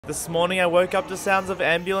This morning I woke up to sounds of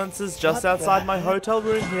ambulances just outside my hotel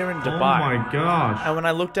room here in Dubai. Oh my gosh. And when I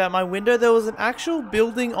looked out my window, there was an actual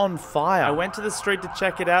building on fire. I went to the street to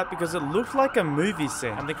check it out because it looked like a movie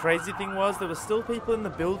scene. And the crazy thing was, there were still people in the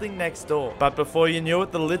building next door. But before you knew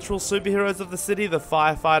it, the literal superheroes of the city, the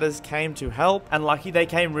firefighters, came to help. And lucky they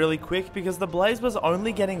came really quick because the blaze was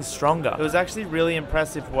only getting stronger. It was actually really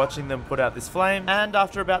impressive watching them put out this flame. And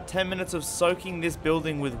after about 10 minutes of soaking this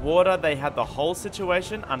building with water, they had the whole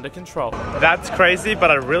situation under control. That's crazy, but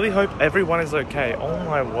I really hope everyone is okay. Oh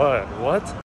my word, what?